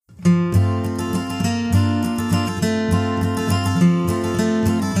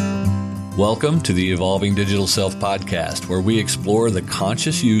Welcome to the Evolving Digital Self podcast, where we explore the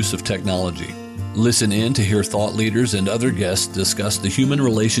conscious use of technology. Listen in to hear thought leaders and other guests discuss the human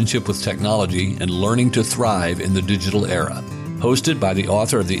relationship with technology and learning to thrive in the digital era. Hosted by the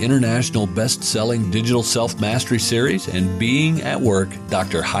author of the international best-selling Digital Self-Mastery series and Being at Work,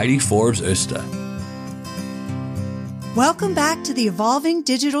 Dr. Heidi Forbes Usta. Welcome back to the Evolving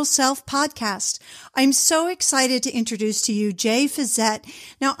Digital Self podcast. I'm so excited to introduce to you Jay Fiset.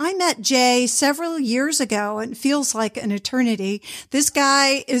 Now, I met Jay several years ago and it feels like an eternity. This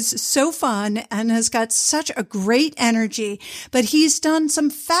guy is so fun and has got such a great energy, but he's done some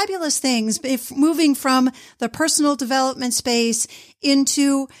fabulous things, moving from the personal development space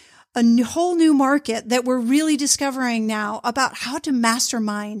into a whole new market that we're really discovering now about how to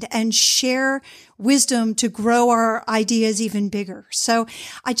mastermind and share wisdom to grow our ideas even bigger. So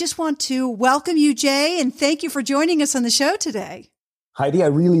I just want to welcome you, Jay, and thank you for joining us on the show today. Heidi, I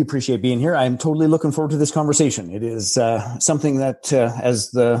really appreciate being here. I'm totally looking forward to this conversation. It is something that,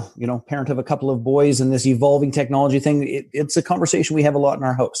 as the parent of a couple of boys and this evolving technology thing, it's a conversation we have a lot in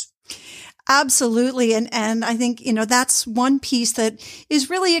our house. Absolutely. And I think, that's one piece that is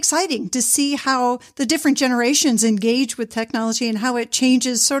really exciting to see how the different generations engage with technology and how it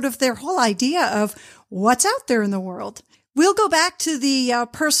changes sort of their whole idea of what's out there in the world. We'll go back to the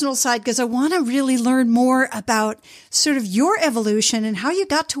personal side because I want to really learn more about sort of your evolution and how you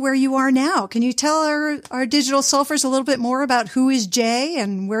got to where you are now. Can you tell our digital selfers a little bit more about who is Jay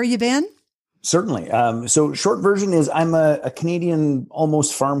and where you've been? Certainly. So short version is I'm a Canadian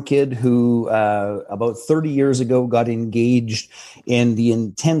almost farm kid who about 30 years ago got engaged in the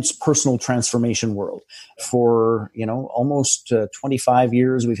intense personal transformation world. For, almost 25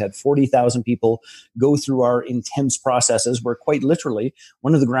 years, we've had 40,000 people go through our intense processes where quite literally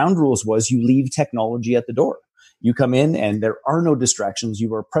one of the ground rules was you leave technology at the door. You come in and there are no distractions.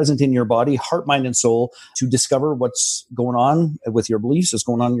 You are present in your body, heart, mind, and soul to discover what's going on with your beliefs, what's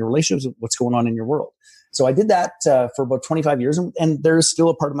going on in your relationships, what's going on in your world. So I did that for about 25 years. And there is still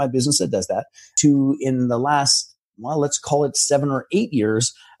a part of my business that does that. In the last, let's call it 7 or 8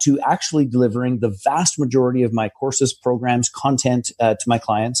 years, to actually delivering the vast majority of my courses, programs, content to my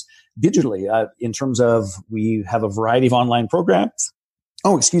clients digitally, in terms of we have a variety of online programs.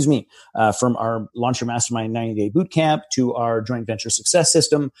 From our Launch Your Mastermind 90-day bootcamp to our joint venture success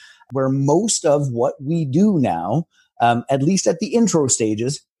system, where most of what we do now, at least at the intro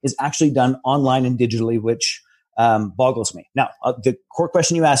stages, is actually done online and digitally, which boggles me. Now, the core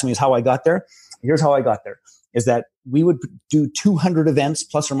question you asked me is how I got there. Here's how I got there, is that we would do 200 events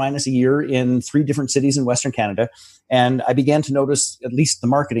plus or minus a year in 3 different cities in Western Canada. And I began to notice, at least the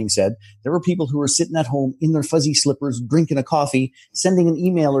marketing said, there were people who were sitting at home in their fuzzy slippers, drinking a coffee, sending an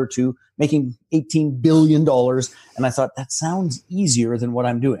email or two, making $18 billion. And I thought, that sounds easier than what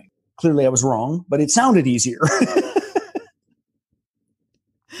I'm doing. Clearly I was wrong, but it sounded easier.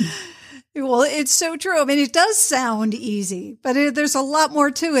 Well, it's so true. I mean, it does sound easy, but there's a lot more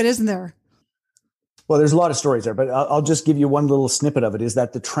to it, isn't there? Well, there's a lot of stories there, but I'll just give you one little snippet of it, is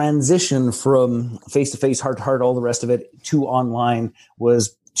that the transition from face-to-face, heart-to-heart, all the rest of it, to online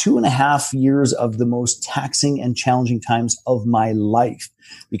was 2.5 years of the most taxing and challenging times of my life,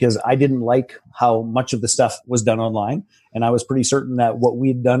 because I didn't like how much of the stuff was done online. And I was pretty certain that what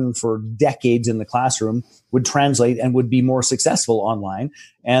we'd done for decades in the classroom would translate and would be more successful online.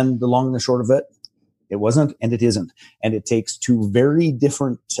 And the long and the short of it, it wasn't, and it isn't. And it takes 2 very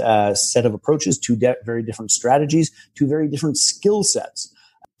different set of approaches, 2 very different strategies, 2 very different skill sets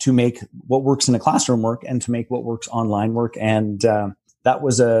to make what works in a classroom work and to make what works online work. And that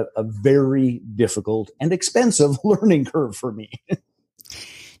was a very difficult and expensive learning curve for me.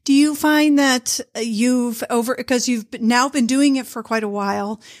 Do you find that because you've now been doing it for quite a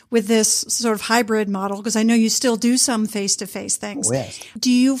while with this sort of hybrid model, because I know you still do some face-to-face things. Oh, yes. Do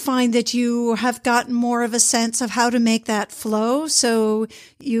you find that you have gotten more of a sense of how to make that flow so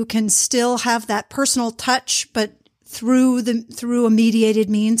you can still have that personal touch, but through a mediated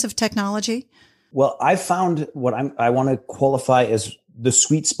means of technology? Well, I found what I want to qualify as the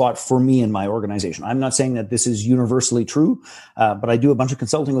sweet spot for me in my organization. I'm not saying that this is universally true, but I do a bunch of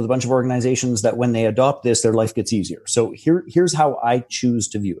consulting with a bunch of organizations that when they adopt this, their life gets easier. So here's how I choose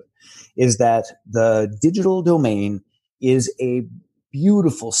to view it, is that the digital domain is a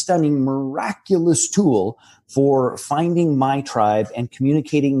beautiful, stunning, miraculous tool for finding my tribe and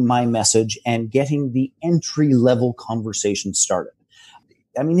communicating my message and getting the entry-level conversation started.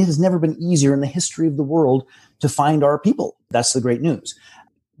 I mean, it has never been easier in the history of the world to find our people. That's the great news.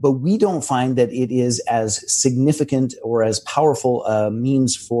 But we don't find that it is as significant or as powerful a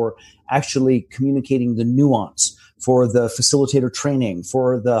means for actually communicating the nuance, for the facilitator training,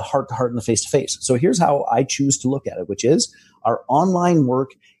 for the heart-to-heart and the face-to-face. So here's how I choose to look at it, which is our online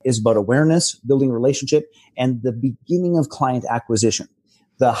work is about awareness, building a relationship, and the beginning of client acquisition.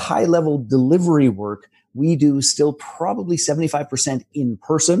 The high-level delivery work we do still probably 75% in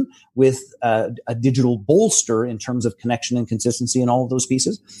person with a digital bolster in terms of connection and consistency and all of those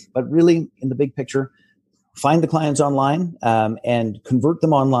pieces. But really, in the big picture, find the clients online and convert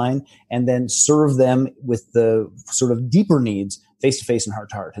them online, and then serve them with the sort of deeper needs face-to-face and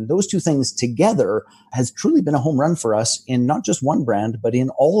heart-to-heart. And those two things together has truly been a home run for us in not just one brand, but in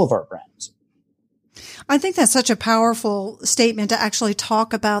all of our brands. I think that's such a powerful statement to actually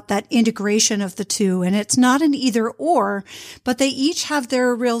talk about that integration of the two. And it's not an either or, but they each have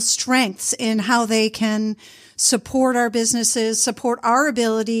their real strengths in how they can support our businesses, support our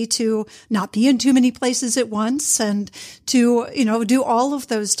ability to not be in too many places at once, and to, do all of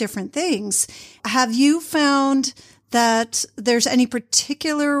those different things. Have you found that there's any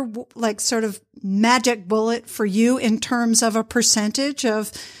particular sort of magic bullet for you in terms of a percentage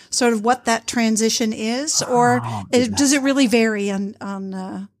of sort of what that transition is, or does it really vary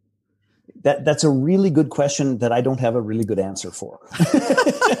on That's a really good question that I don't have a really good answer for.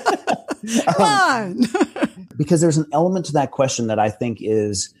 Come on. Because there's an element to that question that I think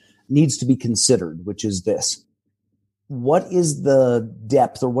needs to be considered, which is this. What is the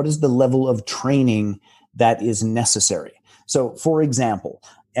depth, or what is the level of training that is necessary? So, for example,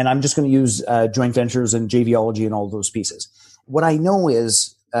 and I'm just going to use joint ventures and JVology and all those pieces. What I know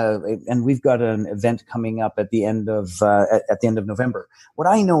is, and we've got an event coming up at the end of November. What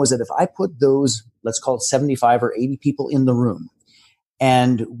I know is that if I put those, let's call it 75 or 80 people in the room,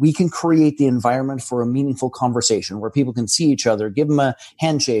 and we can create the environment for a meaningful conversation where people can see each other, give them a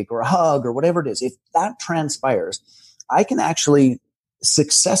handshake or a hug or whatever it is. If that transpires, I can actually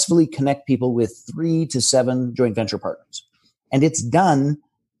successfully connect people with 3 to 7 joint venture partners. And it's done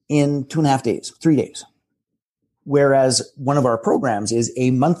in 2.5 days, 3 days. Whereas one of our programs is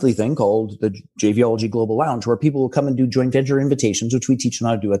a monthly thing called the JVology Global Lounge, where people will come and do joint venture invitations, which we teach them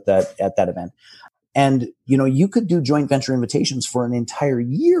how to do at that event. And, you could do joint venture invitations for an entire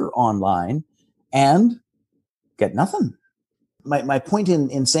year online and get nothing. My point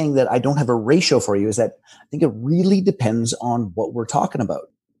in saying that I don't have a ratio for you is that I think it really depends on what we're talking about.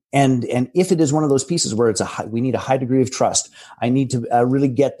 And if it is one of those pieces where we need a high degree of trust, I need to really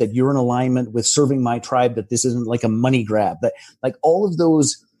get that you're in alignment with serving my tribe, that this isn't like a money grab, that like all of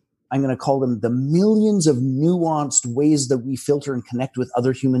those, I'm going to call them the millions of nuanced ways that we filter and connect with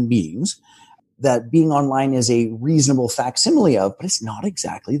other human beings, that being online is a reasonable facsimile of, but it's not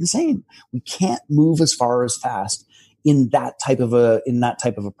exactly the same. We can't move as far as fast in that type of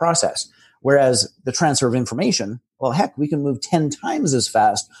a process. Whereas the transfer of information, well, heck, we can move 10 times as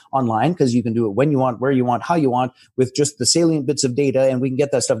fast online because you can do it when you want, where you want, how you want, with just the salient bits of data, and we can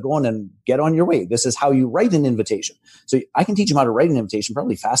get that stuff going and get on your way. This is how you write an invitation. So I can teach them how to write an invitation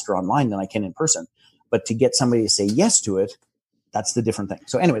probably faster online than I can in person. But to get somebody to say yes to it, that's the different thing.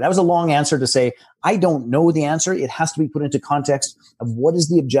 So anyway, that was a long answer to say, I don't know the answer. It has to be put into context of what is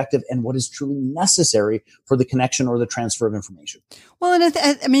the objective and what is truly necessary for the connection or the transfer of information. Well, and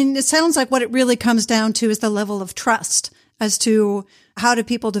it sounds like what it really comes down to is the level of trust as to how do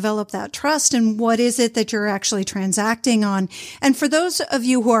people develop that trust and what is it that you're actually transacting on. And for those of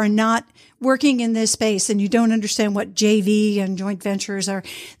you who are not working in this space and you don't understand what JV and joint ventures are,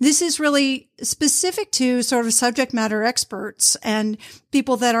 this is really specific to sort of subject matter experts and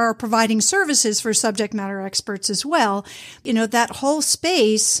people that are providing services for subject matter experts as well. That whole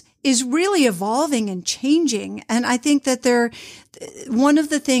space is really evolving and changing. And I think that one of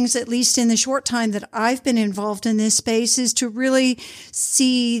the things, at least in the short time that I've been involved in this space, is to really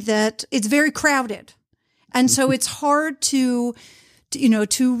see that it's very crowded. And so it's hard to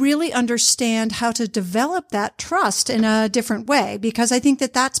really understand how to develop that trust in a different way, because I think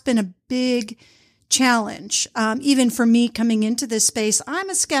that that's been a big challenge. Even for me coming into this space, I'm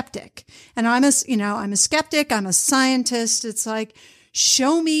a skeptic, and I'm a skeptic. I'm a scientist. It's like,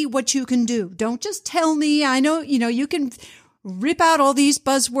 show me what you can do. Don't just tell me. I know, you can rip out all these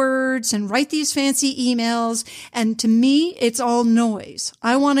buzzwords and write these fancy emails. And to me, it's all noise.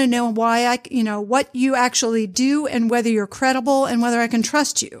 I want to know why what you actually do and whether you're credible and whether I can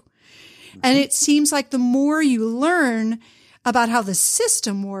trust you. And it seems like the more you learn about how the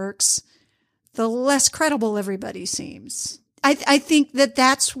system works, the less credible everybody seems. I think that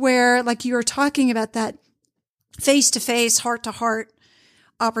that's where, like you were talking about, that face-to-face, heart-to-heart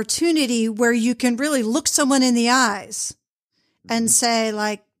opportunity where you can really look someone in the eyes and say,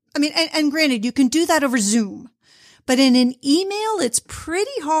 and granted, you can do that over Zoom, but in an email, it's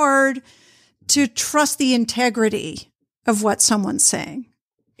pretty hard to trust the integrity of what someone's saying.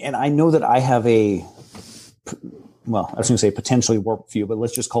 And I know that I have I was going to say potentially warped view, but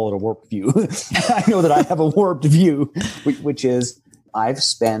let's just call it a warped view. I know that I have a warped view, which is I've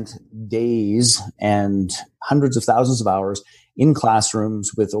spent days and hundreds of thousands of hours in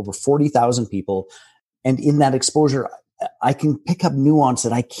classrooms with over 40,000 people. And in that exposure, I can pick up nuance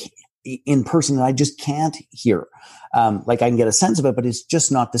that I can't, in person that I just can't hear. Like I can get a sense of it, but it's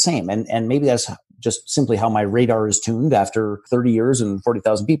just not the same. And maybe that's just simply how my radar is tuned after 30 years and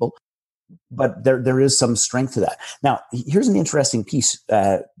 40,000 people. But there is some strength to that. Now, here's an interesting piece,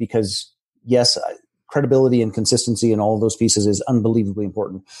 because yes, credibility and consistency and all of those pieces is unbelievably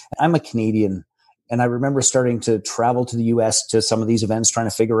important. I'm a Canadian, and I remember starting to travel to the US to some of these events, trying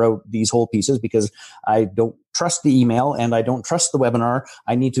to figure out these whole pieces because I don't trust the email and I don't trust the webinar.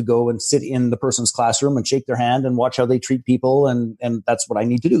 I need to go and sit in the person's classroom and shake their hand and watch how they treat people. And that's what I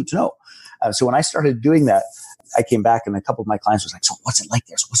need to do to know. So when I started doing that, I came back and a couple of my clients was like, so what's it like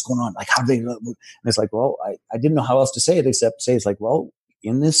there? So what's going on? Like, how do they, and it's like, well, I didn't know how else to say it except say, it's like, well,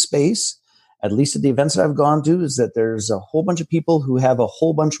 in this space, at least at the events that I've gone to, is that there's a whole bunch of people who have a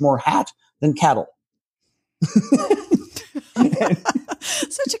whole bunch more hat than cattle.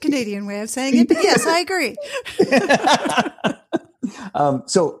 Such a Canadian way of saying it, but yes, I agree.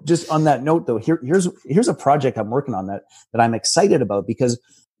 So just on that note, though, here's a project I'm working on that I'm excited about because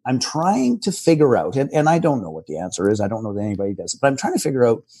I'm trying to figure out, and I don't know what the answer is. I don't know that anybody does, but I'm trying to figure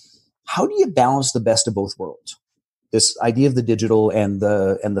out how do you balance the best of both worlds? This idea of the digital and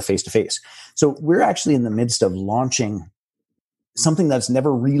the face-to-face. So we're actually in the midst of launching something that's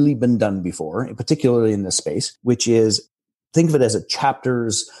never really been done before, particularly in this space, which is, think of it as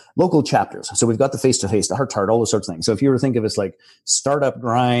local chapters. So we've got the face-to-face, the heart-to-heart, all those sorts of things. So if you were to think of it as like Startup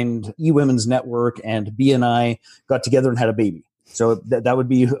Grind, eWomen's Network, and BNI got together and had a baby. So that would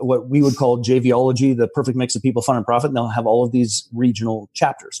be what we would call JVology, the perfect mix of people, fun, and profit. And they'll have all of these regional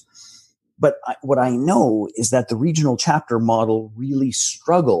chapters. But what I know is that the regional chapter model really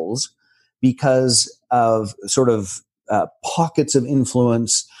struggles because of sort of pockets of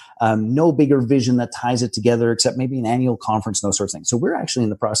influence, no bigger vision that ties it together except maybe an annual conference and those sorts of things. So we're actually in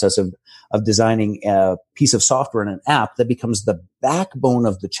the process of designing a piece of software and an app that becomes the backbone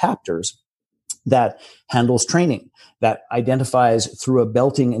of the chapters that handles training, that identifies through a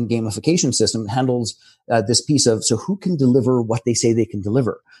belting and gamification system, handles this piece of, so who can deliver what they say they can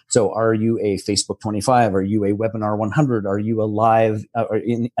deliver? So are you a Facebook 25? Are you a webinar 100? Are you a live or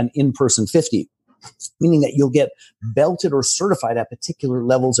an in-person 50? Meaning that you'll get belted or certified at particular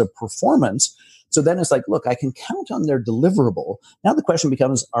levels of performance. So then it's like, look, I can count on their deliverable. Now the question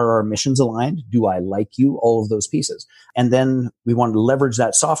becomes, are our missions aligned? Do I like you? All of those pieces. And then we want to leverage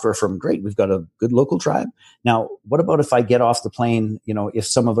that software from, great, we've got a good local tribe. Now, what about if I get off the plane, if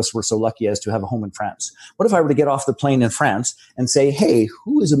some of us were so lucky as to have a home in France? What if I were to get off the plane in France and say, hey,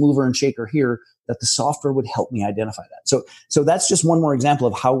 who is a mover and shaker here that the software would help me identify that? So that's just one more example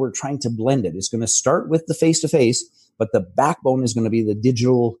of how we're trying to blend it. It's going to start with the face-to-face, but the backbone is going to be the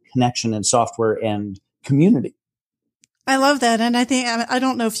digital connection and software and community. I love that. And I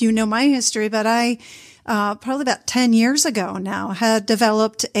don't know if you know my history, but I, probably about 10 years ago now, had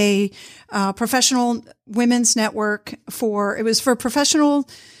developed a professional women's network it was for professional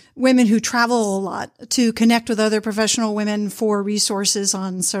women who travel a lot to connect with other professional women for resources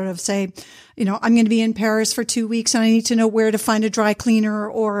on sort of, say, I'm going to be in Paris for 2 weeks and I need to know where to find a dry cleaner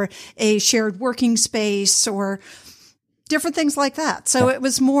or a shared working space or different things like that. So it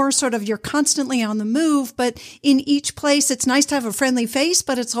was more sort of, you're constantly on the move, but in each place, it's nice to have a friendly face,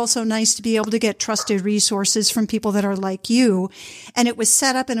 but it's also nice to be able to get trusted resources from people that are like you. And it was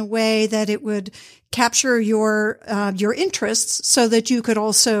set up in a way that it would capture your interests so that you could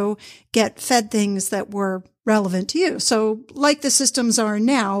also get fed things that were relevant to you. So like the systems are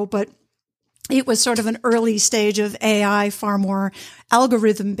now, but it was sort of an early stage of AI, far more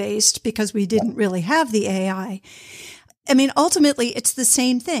algorithm based because we didn't really have the AI. I mean, ultimately, it's the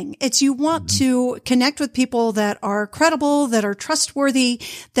same thing. It's you want to connect with people that are credible, that are trustworthy,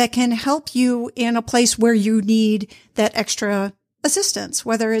 that can help you in a place where you need that extra assistance,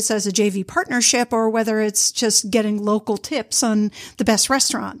 whether it's as a JV partnership or whether it's just getting local tips on the best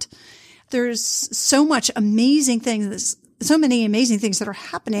restaurant. There's so many amazing things that are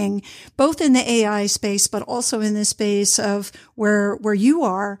happening, both in the AI space, but also in the space of where you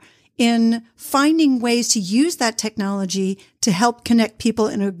are, in finding ways to use that technology to help connect people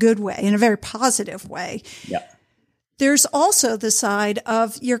in a good way, in a very positive way. Yeah. There's also the side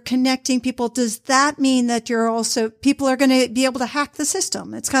of you're connecting people. Does that mean that people are going to be able to hack the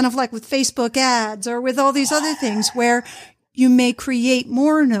system? It's kind of like with Facebook ads or with all these other things where you may create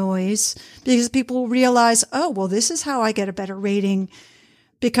more noise because people realize, oh, well, this is how I get a better rating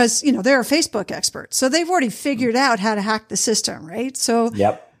because, they're a Facebook expert. So they've already figured out how to hack the system, right? So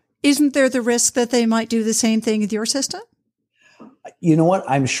Isn't there the risk that they might do the same thing with your system? You know what?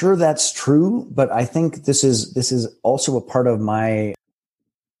 I'm sure that's true, but I think this is also a part of my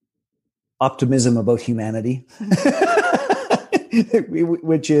optimism about humanity,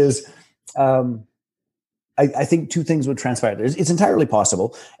 which is, I think two things would transpire. It's entirely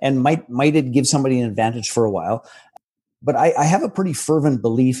possible, and might it give somebody an advantage for a while. But I have a pretty fervent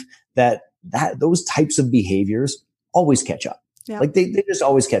belief that those types of behaviors always catch up. Yeah. Like they just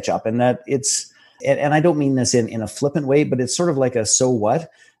always catch up, and that and I don't mean this in a flippant way, but it's sort of like a so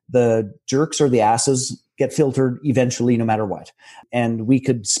what. The jerks or the asses get filtered eventually, no matter what. And we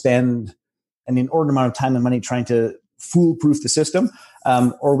could spend an inordinate amount of time and money trying to foolproof the system,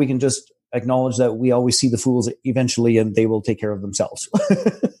 or we can just acknowledge that we always see the fools eventually and they will take care of themselves.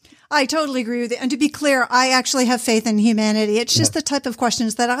 I totally agree with you. And to be clear, I actually have faith in humanity. It's just the type of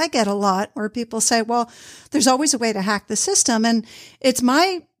questions that I get a lot where people say, well, there's always a way to hack the system. And it's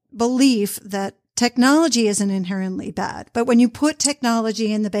my belief that technology isn't inherently bad. But when you put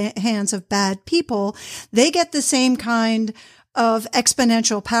technology in the hands of bad people, they get the same kind of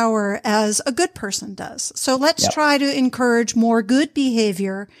exponential power as a good person does. So let's try to encourage more good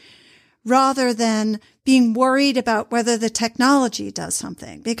behavior rather than being worried about whether the technology does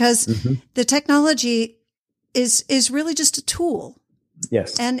something, because the technology is really just a tool.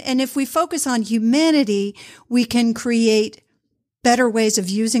 Yes. And if we focus on humanity, we can create better ways of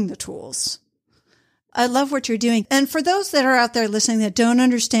using the tools. I love what you're doing. And for those that are out there listening that don't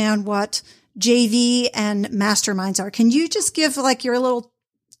understand what JV and masterminds are, can you just give like your little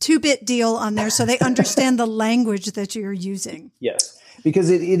 2-bit deal on there so they understand the language that you're using? Yes.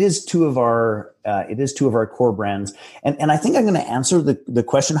 Because it is two of our core brands, and I think I'm going to answer the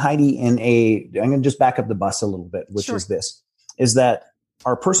question, Heidi, I'm going to just back up the bus a little bit, which is that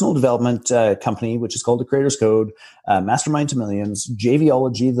our personal development company, which is called The Creator's Code, Mastermind to Millions,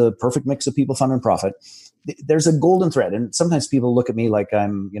 JVology, the perfect mix of people, fun, and profit. There's a golden thread, and sometimes people look at me like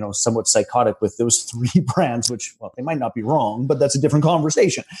I'm somewhat psychotic with those 3 brands, which, well, they might not be wrong, but that's a different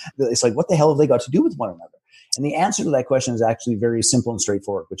conversation. It's like, what the hell have they got to do with one another? And the answer to that question is actually very simple and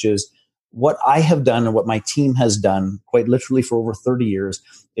straightforward, which is what I have done and what my team has done quite literally for over 30 years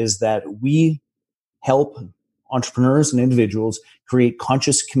is that we help entrepreneurs and individuals create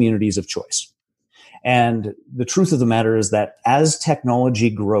conscious communities of choice. And the truth of the matter is that as technology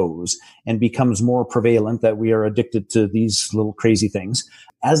grows and becomes more prevalent, that we are addicted to these little crazy things,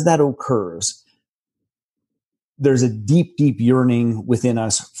 as that occurs, there's a deep, deep yearning within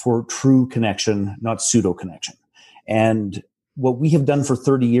us for true connection, not pseudo connection. And what we have done for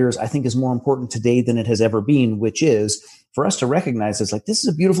 30 years, I think, is more important today than it has ever been, which is for us to recognize it's like, this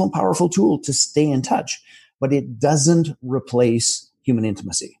is a beautiful and powerful tool to stay in touch, but it doesn't replace human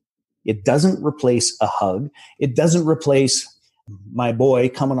intimacy. It doesn't replace a hug. It doesn't replace my boy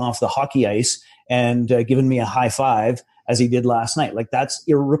coming off the hockey ice and giving me a high five as he did last night. Like, that's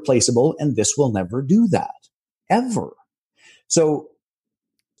irreplaceable, and this will never do that. Ever. So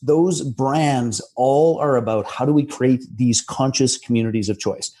those brands all are about how do we create these conscious communities of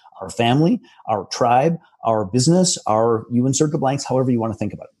choice? Our family, our tribe, our business, you insert the blanks, however you want to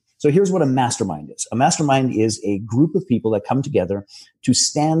think about it. So here's what a mastermind is. A mastermind is a group of people that come together to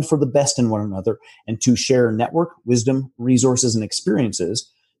stand for the best in one another and to share network, wisdom, resources, and experiences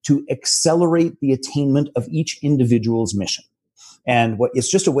to accelerate the attainment of each individual's mission. And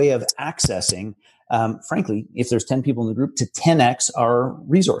it's just a way of accessing frankly, if there's 10 people in the group, to 10x our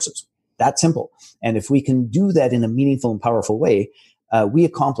resources. That simple. And if we can do that in a meaningful and powerful way, we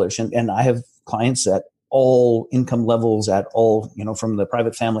accomplish, and I have clients at all income levels, at all, from the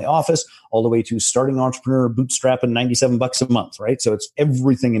private family office all the way to starting entrepreneur, bootstrapping $97 a month, right? So it's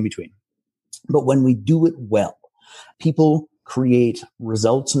everything in between. But when we do it well, people create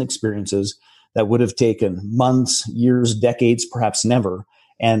results and experiences that would have taken months, years, decades, perhaps never,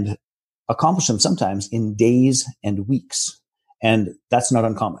 and accomplish them sometimes in days and weeks. And that's not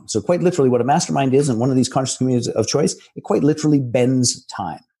uncommon. So quite literally what a mastermind is, and one of these conscious communities of choice, it quite literally bends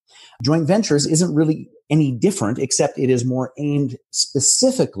time. Joint ventures isn't really any different, except it is more aimed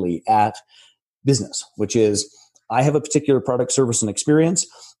specifically at business, which is I have a particular product, service, and experience.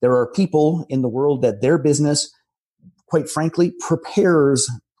 There are people in the world that their business, quite frankly, prepares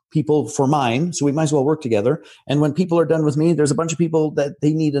people for mine. So we might as well work together. And when people are done with me, there's a bunch of people that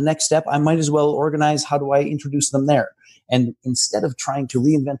they need a next step. I might as well organize, how do I introduce them there? And instead of trying to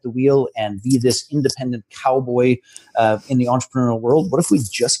reinvent the wheel and be this independent cowboy in the entrepreneurial world, what if we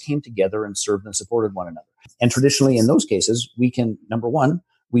just came together and served and supported one another? And traditionally in those cases, we can, number one,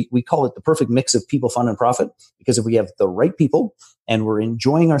 we call it the perfect mix of people, fun, and profit, because if we have the right people and we're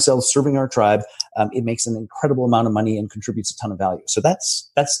enjoying ourselves serving our tribe, it makes an incredible amount of money and contributes a ton of value. So that's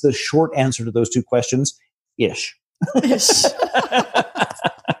the short answer to those two questions, ish. Ish.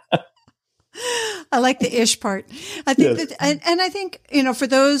 I like the ish part. I think Yes. that, and I think, for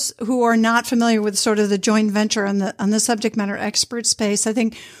those who are not familiar with sort of the joint venture on the subject matter expert space, I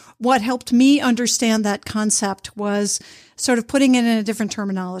think what helped me understand that concept was sort of putting it in a different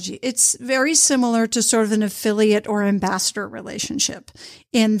terminology. It's very similar to sort of an affiliate or ambassador relationship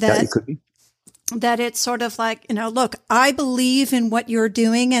in that, it could be. That it's sort of like, look, I believe in what you're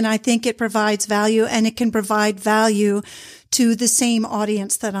doing and I think it provides value, and it can provide value to the same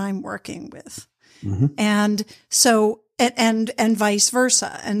audience that I'm working with. Mm-hmm. And so, and vice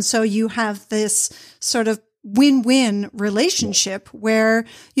versa. And so you have this sort of win-win relationship where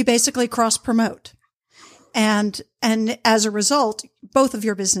you basically cross promote. And as a result, both of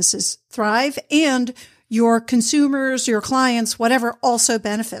your businesses thrive and your consumers, your clients, whatever, also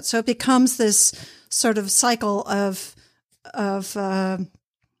benefit. So it becomes this sort of cycle of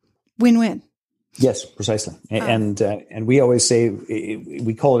win-win. Yes, precisely. And we always say,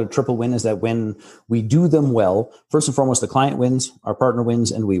 we call it a triple win, is that when we do them well, first and foremost, the client wins, our partner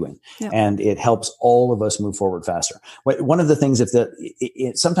wins, and we win. Yeah. And it helps all of us move forward faster. One of the things,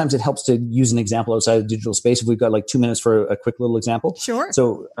 sometimes it helps to use an example outside of digital space. If we've got like 2 minutes for a quick little example. Sure.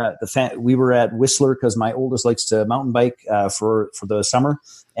 So we were at Whistler because my oldest likes to mountain bike for the summer.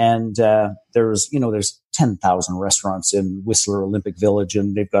 And there's 10,000 restaurants in Whistler Olympic Village,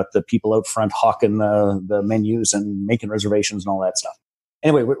 and they've got the people out front hawking the menus and making reservations and all that stuff.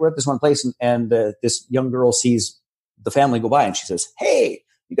 Anyway, we're at this one place, and this young girl sees the family go by, and she says, "Hey,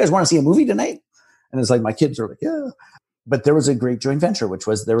 you guys want to see a movie tonight?" And it's like, my kids are like, "Yeah." But there was a great joint venture, which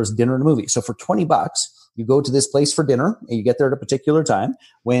was there was dinner and a movie. So for $20, you go to this place for dinner, and you get there at a particular time.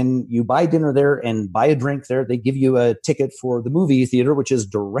 When you buy dinner there and buy a drink there, they give you a ticket for the movie theater, which is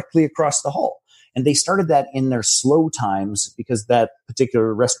directly across the hall. And they started that in their slow times because that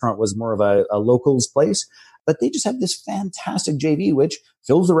particular restaurant was more of a locals place. But they just have this fantastic JV, which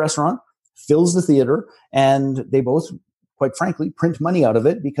fills the restaurant, fills the theater, and they both, quite frankly, print money out of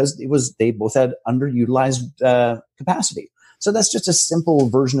it because they both had underutilized capacity. So that's just a simple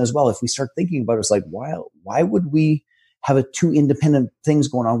version as well. If we start thinking about it, it's like, why would we have two independent things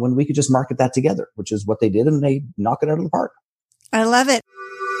going on when we could just market that together, which is what they did, and they knock it out of the park. I love it.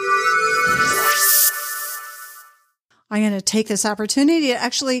 I'm going to take this opportunity to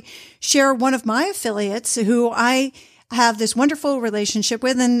actually share one of my affiliates who I have this wonderful relationship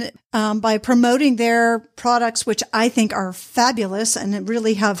with, and by promoting their products, which I think are fabulous and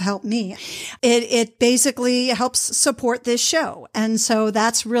really have helped me, it basically helps support this show. And so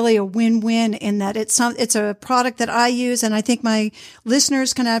that's really a win-win in that it's a product that I use and I think my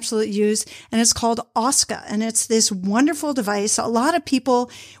listeners can absolutely use, and it's called Oska. And it's this wonderful device. A lot of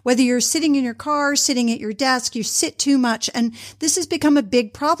people, whether you're sitting in your car, sitting at your desk, you sit too much. And this has become a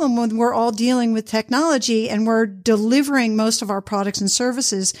big problem when we're all dealing with technology and we're delivering most of our products and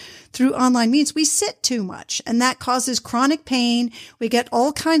services through online means. We sit too much, and that causes chronic pain. We get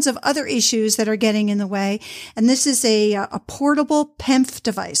all kinds of other issues that are getting in the way. And this is a portable PEMF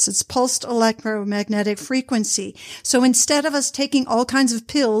device. It's pulsed electromagnetic frequency. So instead of us taking all kinds of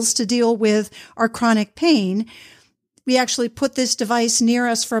pills to deal with our chronic pain, we actually put this device near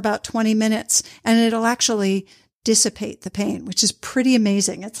us for about 20 minutes, and it'll actually dissipate the pain, which is pretty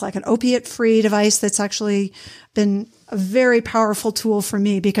amazing. It's like an opiate-free device that's actually been a very powerful tool for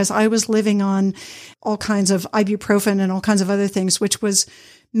me because I was living on all kinds of ibuprofen and all kinds of other things, which was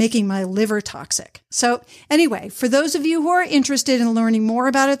making my liver toxic. So anyway, for those of you who are interested in learning more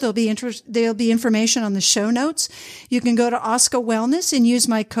about it, there'll be information on the show notes. You can go to Oska Wellness and use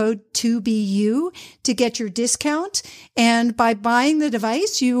my code 2BU to get your discount. And by buying the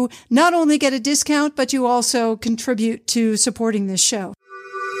device, you not only get a discount, but you also contribute to supporting this show.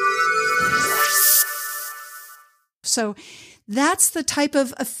 So that's the type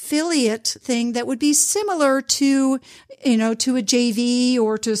of affiliate thing that would be similar to, to a JV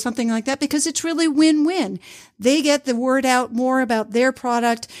or to something like that, because it's really win-win. They get the word out more about their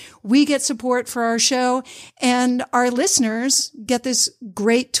product. We get support for our show, and our listeners get this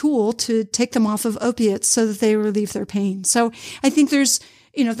great tool to take them off of opiates so that they relieve their pain. So I think there's,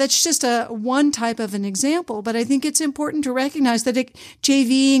 that's just one type of an example, but I think it's important to recognize that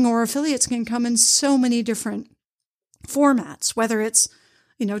JVing or affiliates can come in so many different formats, whether it's,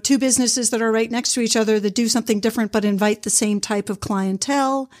 two businesses that are right next to each other that do something different but invite the same type of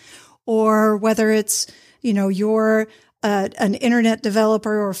clientele, or whether it's, you're an internet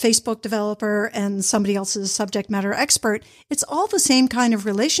developer or Facebook developer and somebody else is a subject matter expert, it's all the same kind of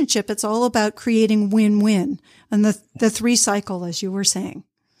relationship. It's all about creating win-win and the three cycle, as you were saying.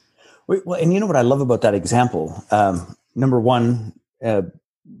 Well, and you know what I love about that example? Number one,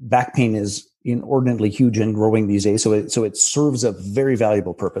 back pain is inordinately huge and growing these days. So it serves a very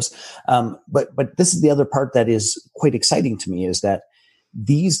valuable purpose. But this is the other part that is quite exciting to me, is that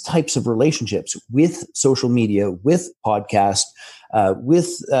these types of relationships with social media, with podcast,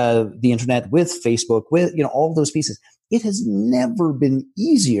 with the internet, with Facebook, with, all of those pieces, it has never been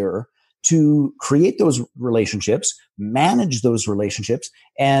easier to create those relationships, manage those relationships,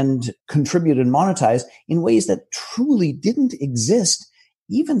 and contribute and monetize in ways that truly didn't exist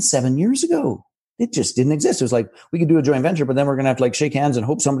even 7 years ago. It just didn't exist. It was like, we could do a joint venture, but then we're going to have to shake hands and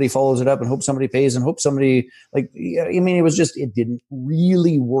hope somebody follows it up and hope somebody pays and hope somebody it didn't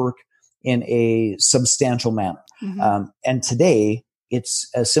really work in a substantial manner. Mm-hmm. And today it's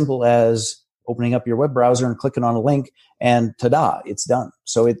as simple as opening up your web browser and clicking on a link and ta-da, it's done.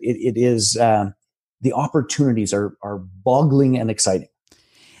 So it is, the opportunities are boggling and exciting.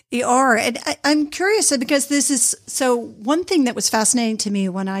 They are. And I'm curious because one thing that was fascinating to me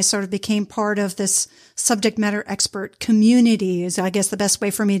when I sort of became part of this subject matter expert community is, I guess, the best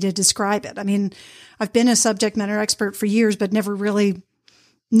way for me to describe it. I mean, I've been a subject matter expert for years, but never really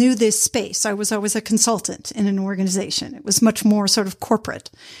knew this space. I was always a consultant in an organization. It was much more sort of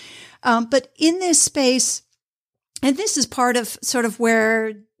corporate. But in this space, and this is part of sort of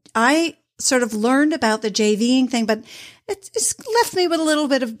where I sort of learned about the JVing thing, but it's left me with a little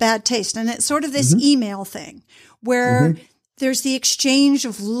bit of bad taste. And it's sort of this email thing where there's the exchange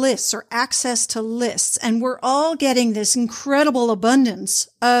of lists or access to lists. And we're all getting this incredible abundance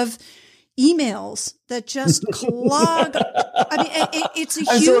of emails that just clog. I mean, it's a huge...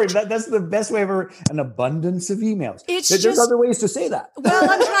 I'm sorry, that's the best way ever, an abundance of emails. There's other ways to say that. Well,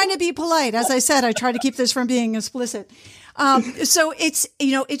 I'm trying to be polite. As I said, I try to keep this from being explicit. So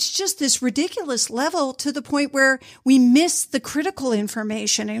it's just this ridiculous level to the point where we miss the critical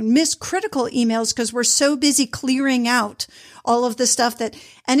information and miss critical emails because we're so busy clearing out all of the stuff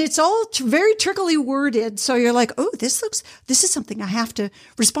and it's all very trickily worded. So you're like, oh, this is something I have to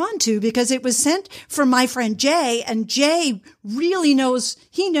respond to because it was sent from my friend Jay, and Jay really knows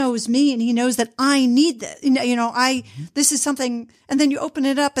me and he knows that I need this. This is something, and then you open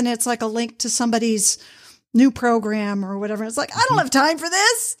it up and it's like a link to somebody's new program or whatever. It's like, I don't have time for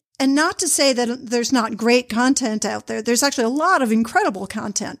this. And not to say that there's not great content out there. There's actually a lot of incredible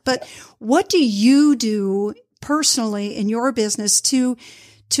content. But what do you do personally in your business to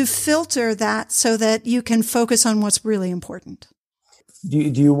filter that so that you can focus on what's really important? Do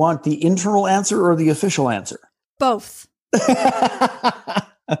you want the internal answer or the official answer? Both.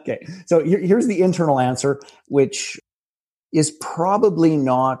 Okay. So here's the internal answer, which is probably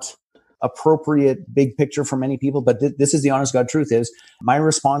not appropriate big picture for many people, but this is the honest God truth is my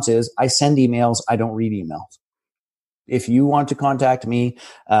response is I send emails. I don't read emails. If you want to contact me,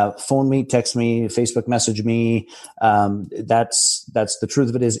 phone me, text me, Facebook message me. That's the truth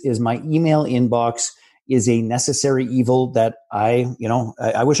of it is my email inbox is a necessary evil that I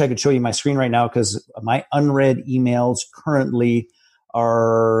wish I could show you my screen right now because my unread emails currently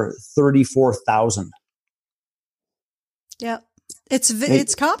are 34,000. Yeah.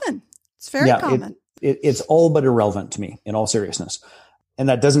 It's common. It's very common. It's all but irrelevant to me in all seriousness. And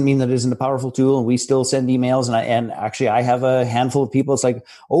that doesn't mean that it isn't a powerful tool. And we still send emails. And actually I have a handful of people. It's like,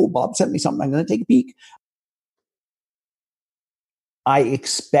 oh, Bob sent me something. I'm going to take a peek. I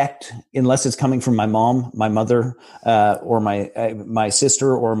expect, unless it's coming from my mom, my mother, or my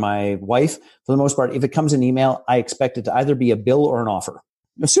sister or my wife, for the most part, if it comes in email, I expect it to either be a bill or an offer.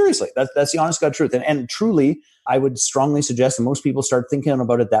 No, seriously, that's the honest God truth. And truly, I would strongly suggest that most people start thinking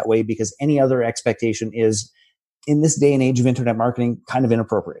about it that way because any other expectation is, in this day and age of internet marketing, kind of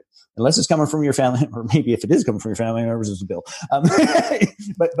inappropriate. Unless it's coming from your family, or maybe if it is coming from your family members, it's a bill.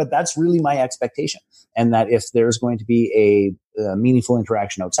 But that's really my expectation. And that if there's going to be a meaningful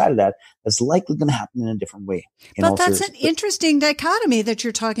interaction outside of that, that's likely going to happen in a different way. But that's an interesting dichotomy that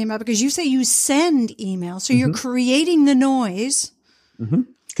you're talking about because you say you send emails. So you're creating the noise. Mm-hmm.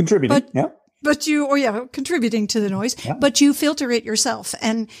 Contributing, contributing to the noise, yeah. But you filter it yourself.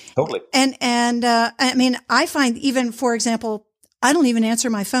 And totally. And I mean, I find even, for example, I don't even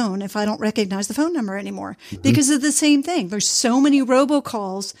answer my phone if I don't recognize the phone number anymore because of the same thing. There's so many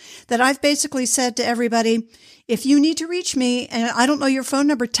robocalls that I've basically said to everybody, if you need to reach me and I don't know your phone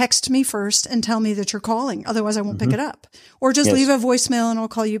number, text me first and tell me that you're calling. Otherwise I won't pick it up, or just leave a voicemail and I'll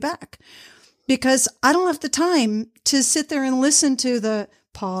call you back. Because I don't have the time to sit there and listen to the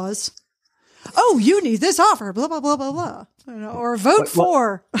pause. oh, you need this offer, blah, blah, blah, blah, blah, or vote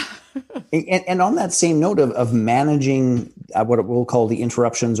for. And on that same note of managing what we'll call the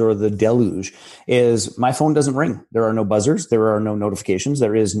interruptions or the deluge, is my phone doesn't ring. There are no buzzers. There are no notifications.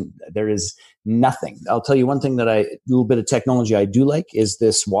 There is nothing. I'll tell you one thing a little bit of technology I do like is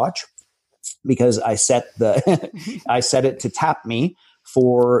this watch, because I set it to tap me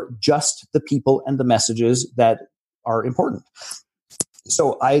for just the people and the messages that are important.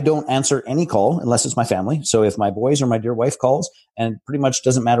 So I don't answer any call unless it's my family. So if my boys or my dear wife calls, and pretty much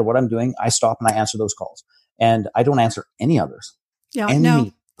doesn't matter what I'm doing, I stop and I answer those calls. And I don't answer any others.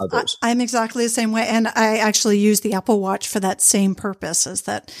 Others. I'm exactly the same way. And I actually use the Apple Watch for that same purpose, is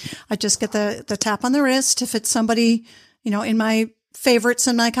that I just get the tap on the wrist. If it's somebody, in my favorites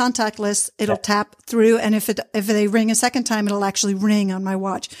in my contact list, it'll tap through. And if they ring a second time, it'll actually ring on my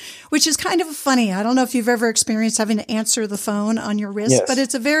watch, which is kind of funny. I don't know if you've ever experienced having to answer the phone on your wrist, but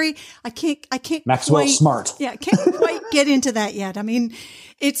it's I can't Maxwell quite, Smart. Yeah. I can't quite get into that yet. I mean,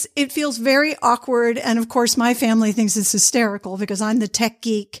 it feels very awkward. And of course, my family thinks it's hysterical because I'm the tech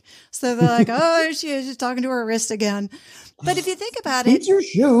geek. So they're like, oh, she's talking to her wrist again. But if you think about it, it's your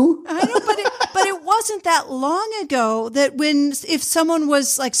shoe. I know, but it wasn't that long ago that if someone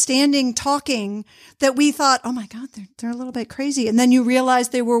was like standing talking, that we thought, oh my God, they're a little bit crazy. And then you realize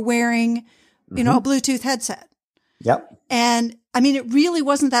they were wearing, a Bluetooth headset. Yep. And I mean, it really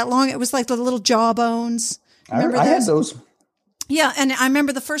wasn't that long. It was like the little jawbones. Remember I had those. Yeah. And I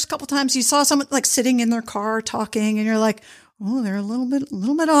remember the first couple times you saw someone like sitting in their car talking, and you're like, oh, they're a little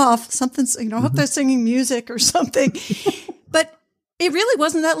bit off. Something's, I hope they're singing music or something. But it really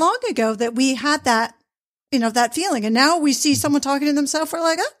wasn't that long ago that we had that, that feeling. And now we see someone talking to themselves. We're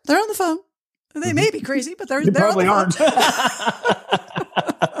like, oh, they're on the phone. They may be crazy, but they probably aren't.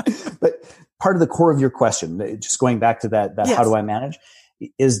 But part of the core of your question, just going back to that yes. How do I manage,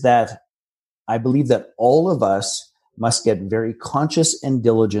 is that I believe that all of us must get very conscious and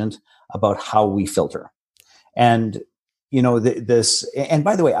diligent about how we filter. And and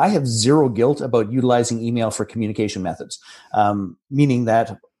by the way, I have zero guilt about utilizing email for communication methods, meaning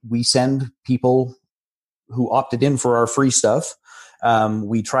that we send people who opted in for our free stuff.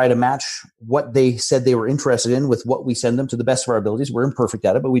 We try to match what they said they were interested in with what we send them to the best of our abilities. We're imperfect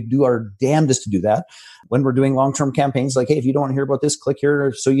at it, but we do our damnedest to do that. When we're doing long-term campaigns, like, hey, if you don't want to hear about this, click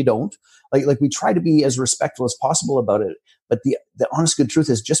here so you don't. Like we try to be as respectful as possible about it. But the honest good truth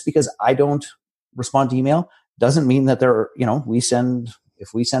is, just because I don't respond to email doesn't mean that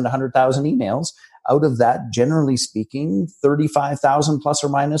if we send 100,000 emails, out of that, generally speaking, 35,000 plus or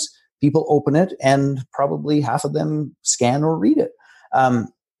minus people open it, and probably half of them scan or read it.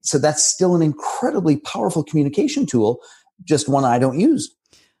 So that's still an incredibly powerful communication tool, just one I don't use.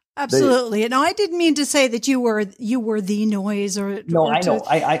 Absolutely. And I didn't mean to say that you were the noise or. No, I know.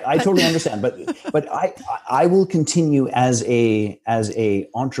 I totally understand. But I will continue as a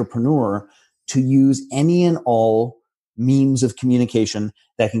entrepreneur to use any and all means of communication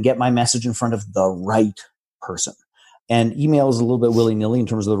that can get my message in front of the right person. And email is a little bit willy-nilly in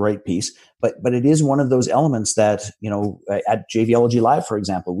terms of the right piece, but it is one of those elements that, at JVology Live, for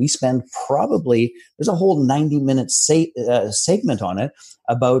example, we spend there's a whole 90-minute segment on it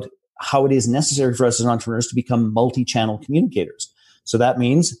about how it is necessary for us as entrepreneurs to become multi-channel communicators. So that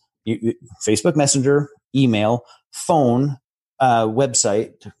means Facebook Messenger, email, phone,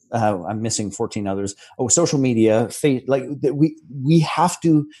 website. I'm missing 14 others. Oh, social media. We have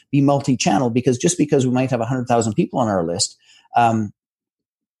to be multi-channel, because just because we might have 100,000 people on our list,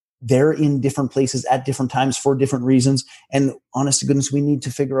 they're in different places at different times for different reasons. And honest to goodness, we need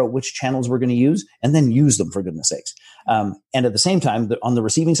to figure out which channels we're going to use and then use them, for goodness sakes. And at the same time, on the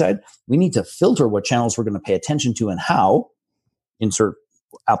receiving side, we need to filter what channels we're going to pay attention to and how. Insert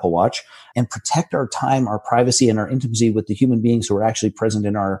Apple Watch, and protect our time, our privacy, and our intimacy with the human beings who are actually present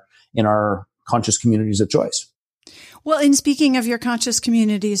in our conscious communities of choice. Well, in speaking of your conscious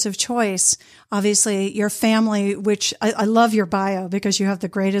communities of choice, obviously your family, which I love your bio because you have the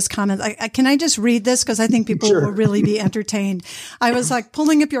greatest comments. Can I just read this? Because I think people Sure. will really be entertained. I was like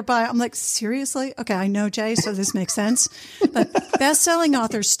pulling up your bio. I'm like, seriously? Okay, I know Jay, so this makes sense. But best-selling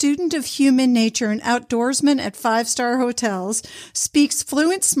author, student of human nature, and outdoorsman at 5-star hotels, speaks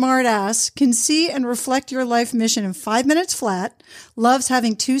fluent smartass, can see and reflect your life mission in 5 minutes flat, loves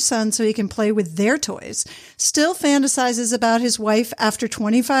having 2 sons so he can play with their toys, still fantasizes about his wife after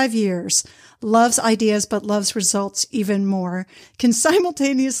 25 years, loves ideas but loves results even more, can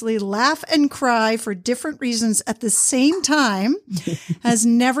simultaneously laugh and cry for different reasons at the same time, has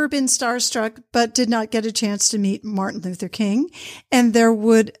never been starstruck but did not get a chance to meet Martin Luther King, and there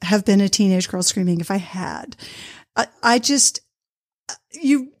would have been a teenage girl screaming if I had.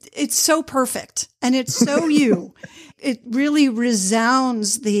 It's so perfect and it's so you. It really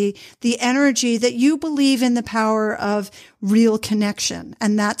resounds the energy that you believe in the power of real connection.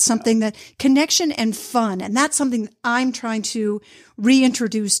 And that's something that connection and fun. And that's something that I'm trying to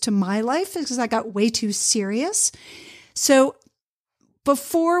reintroduce to my life because I got way too serious. So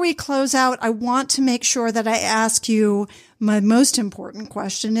before we close out, I want to make sure that I ask you my most important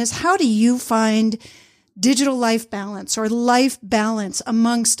question is, how do you find digital life balance or life balance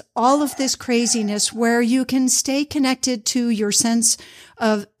amongst all of this craziness where you can stay connected to your sense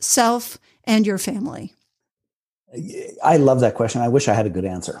of self and your family? I love that question. I wish I had a good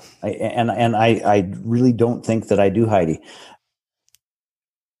answer. I really don't think that I do, Heidi.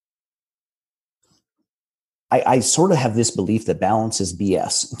 I sort of have this belief that balance is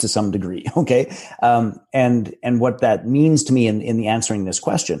BS to some degree. Okay. And what that means to me in the answering this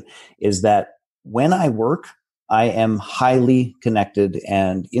question is that when I work, I am highly connected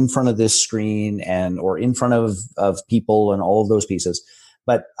and in front of this screen or in front of people and all of those pieces.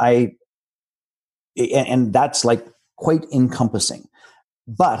 But and that's like quite encompassing.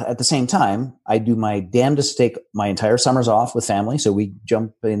 But at the same time, I do my damnedest to take my entire summers off with family. So we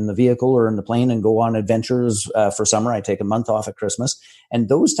jump in the vehicle or in the plane and go on adventures for summer. I take a month off at Christmas. And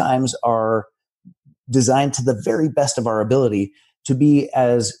those times are designed to the very best of our ability to be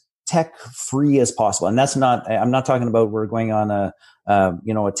as tech free as possible. And I'm not talking about we're going on a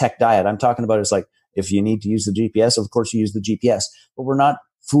tech diet. I'm talking about it's like, if you need to use the GPS, of course you use the GPS, but we're not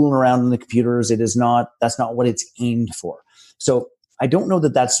fooling around in the computers. That's not what it's aimed for. So I don't know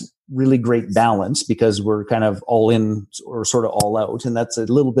that that's really great balance because we're kind of all in or sort of all out. And that's a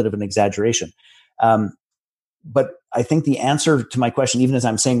little bit of an exaggeration. But I think the answer to my question, even as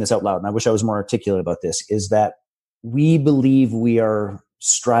I'm saying this out loud, and I wish I was more articulate about this, is that we believe we are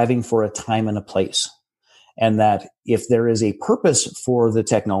striving for a time and a place. And that if there is a purpose for the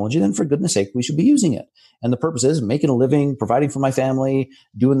technology, then for goodness sake, we should be using it. And the purpose is making a living, providing for my family,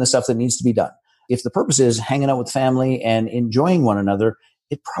 doing the stuff that needs to be done. If the purpose is hanging out with family and enjoying one another,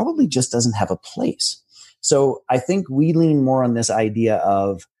 it probably just doesn't have a place. So I think we lean more on this idea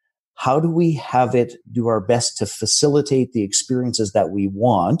of how do we have it do our best to facilitate the experiences that we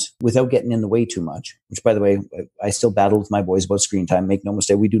want without getting in the way too much, which, by the way, I still battle with my boys about screen time. Make no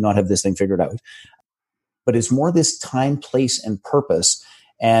mistake, we do not have this thing figured out. But it's more this time, place, and purpose,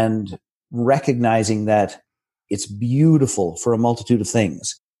 and recognizing that it's beautiful for a multitude of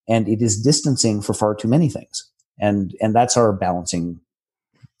things. And it is distancing for far too many things. And that's our balancing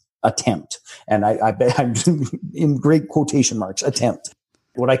attempt. And I bet I'm in great quotation marks, attempt.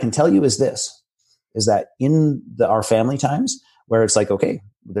 What I can tell you is this, is that in our family times where it's like, okay,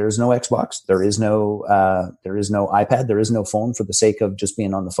 there's no Xbox, there is no iPad, there is no phone for the sake of just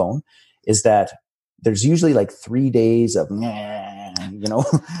being on the phone, is that there's usually like 3 days of,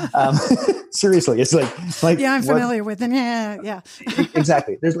 seriously, it's like, yeah, I'm familiar with it. Yeah.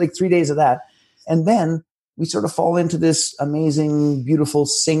 Exactly. There's like 3 days of that. And then we sort of fall into this amazing, beautiful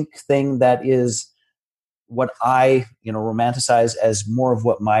sync thing that is what I, romanticize as more of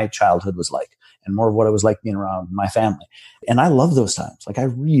what my childhood was like and more of what it was like being around my family. And I love those times. Like I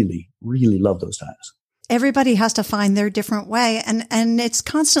really, really love those times. Everybody has to find their different way and it's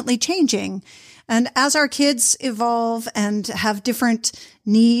constantly changing. And as our kids evolve and have different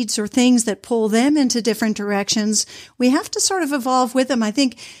needs or things that pull them into different directions, we have to sort of evolve with them. I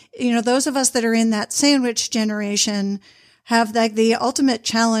think, those of us that are in that sandwich generation have the ultimate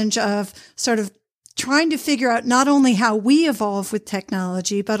challenge of sort of trying to figure out not only how we evolve with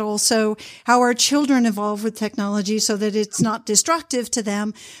technology, but also how our children evolve with technology so that it's not destructive to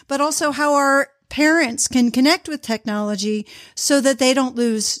them, but also how our parents can connect with technology so that they don't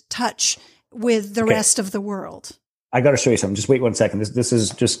lose touch with the rest of the world. I got to show you something. Just wait 1 second. This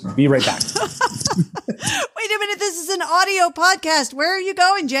is just be right back. Wait a minute. This is an audio podcast. Where are you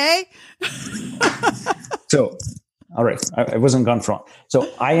going, Jay? So, all right. I wasn't gone for long. So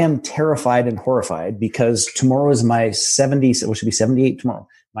I am terrified and horrified because tomorrow is my 70s. It should be 78 tomorrow.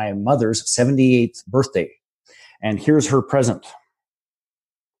 My mother's 78th birthday. And here's her present.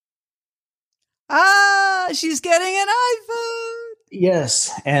 She's getting an iPhone.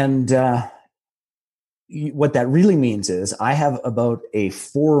 Yes. And, what that really means is I have about a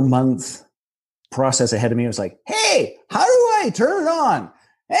 4-month process ahead of me. It was like, hey, how do I turn it on?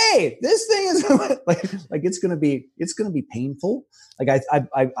 Hey, this thing is like it's going to be painful. Like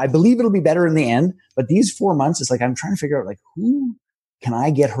I believe it'll be better in the end, but these 4 months, it's like, I'm trying to figure out like, who can I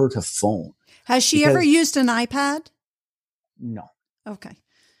get her to phone? Has she ever used an iPad? No. Okay.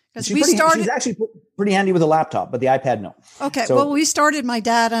 She's actually pretty handy with a laptop, but the iPad, no. Okay. So, well, we started my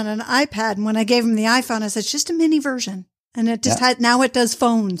dad on an iPad, and when I gave him the iPhone, I said, it's just a mini version. And it just now it does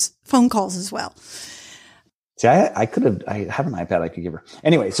phone calls as well. See, I have an iPad I could give her.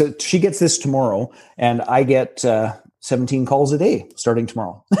 Anyway, so she gets this tomorrow, and I get 17 calls a day starting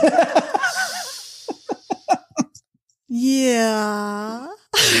tomorrow. Yeah.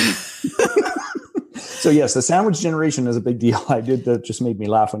 So yes, the sandwich generation is a big deal. That just made me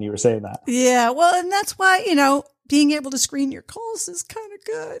laugh when you were saying that. Yeah. Well, and that's why, being able to screen your calls is kind of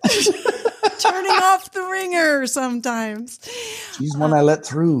good. Turning off the ringer sometimes. She's one I let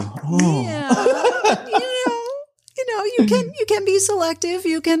through. Oh. Yeah. You can be selective.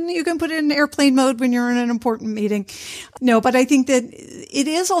 You can put it in airplane mode when you're in an important meeting. No, but I think that it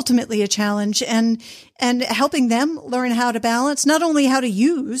is ultimately a challenge, and helping them learn how to balance, not only how to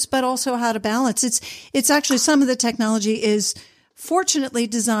use, but also how to balance. It's actually, some of the technology is fortunately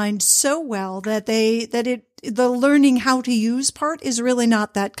designed so well that the learning how to use part is really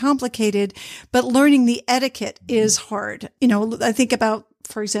not that complicated, but learning the etiquette is hard. I think about,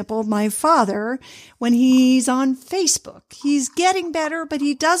 for example, my father, when he's on Facebook, he's getting better, but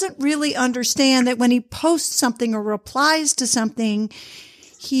he doesn't really understand that when he posts something or replies to something,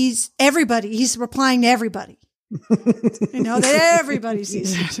 he's replying to everybody. That everybody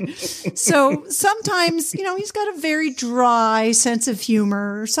sees it. So sometimes, he's got a very dry sense of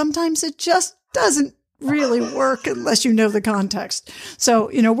humor. Sometimes it just doesn't really work unless you know the context. So,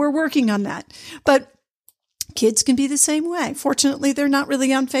 we're working on that. But kids can be the same way. Fortunately, they're not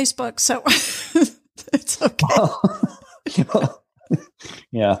really on Facebook, so it's okay.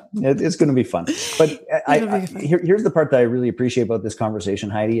 Yeah, it's going to be fun. But here's the part that I really appreciate about this conversation,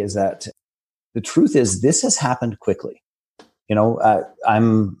 Heidi, is that the truth is this has happened quickly.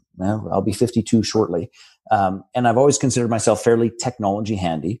 I'll be 52 shortly. And I've always considered myself fairly technology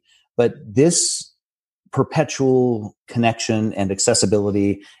handy, but this perpetual connection and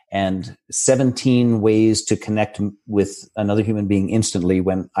accessibility and 17 ways to connect with another human being instantly.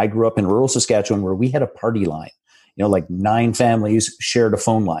 When I grew up in rural Saskatchewan, where we had a party line, like 9 families shared a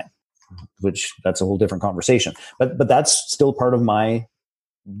phone line, which that's a whole different conversation. But that's still part of my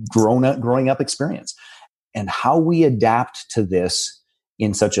growing up experience. And how we adapt to this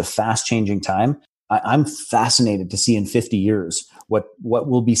in such a fast changing time, I'm fascinated to see in 50 years what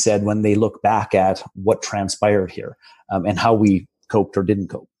will be said when they look back at what transpired here, and how we coped or didn't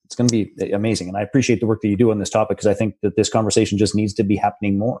cope. It's going to be amazing. And I appreciate the work that you do on this topic, because I think that this conversation just needs to be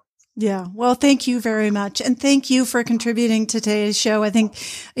happening more. Yeah. Well, thank you very much. And thank you for contributing to today's show. I think,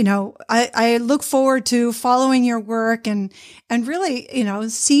 I look forward to following your work and really,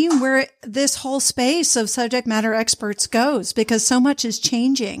 seeing where this whole space of subject matter experts goes, because so much is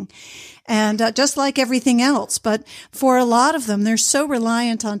changing. And just like everything else, but for a lot of them, they're so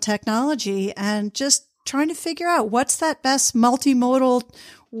reliant on technology and just trying to figure out what's that best multimodal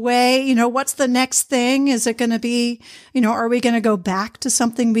way, what's the next thing? Is it going to be, are we going to go back to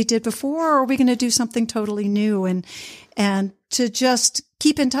something we did before, or are we going to do something totally new? And to just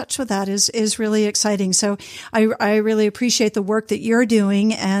keep in touch with that is really exciting. So I really appreciate the work that you're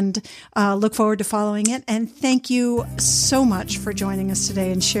doing, and look forward to following it. And thank you so much for joining us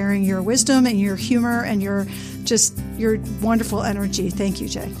today and sharing your wisdom and your humor and your wonderful energy. Thank you,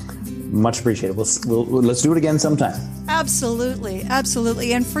 Jay. Much appreciated. Let's do it again sometime. Absolutely.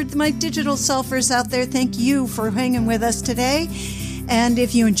 Absolutely. And for my digital selfers out there, thank you for hanging with us today. And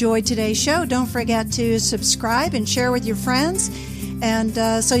if you enjoyed today's show, don't forget to subscribe and share with your friends.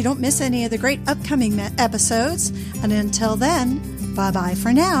 And so you don't miss any of the great upcoming episodes. And until then, bye-bye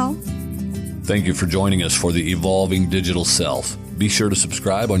for now. Thank you for joining us for the Evolving Digital Self. Be sure to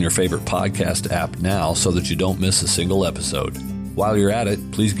subscribe on your favorite podcast app now so that you don't miss a single episode. While you're at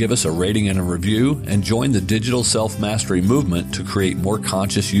it, please give us a rating and a review, and join the Digital Self-Mastery movement to create more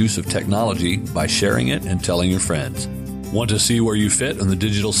conscious use of technology by sharing it and telling your friends. Want to see where you fit on the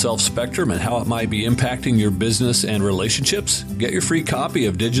digital self spectrum and how it might be impacting your business and relationships? Get your free copy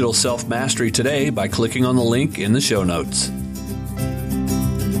of Digital Self-Mastery today by clicking on the link in the show notes.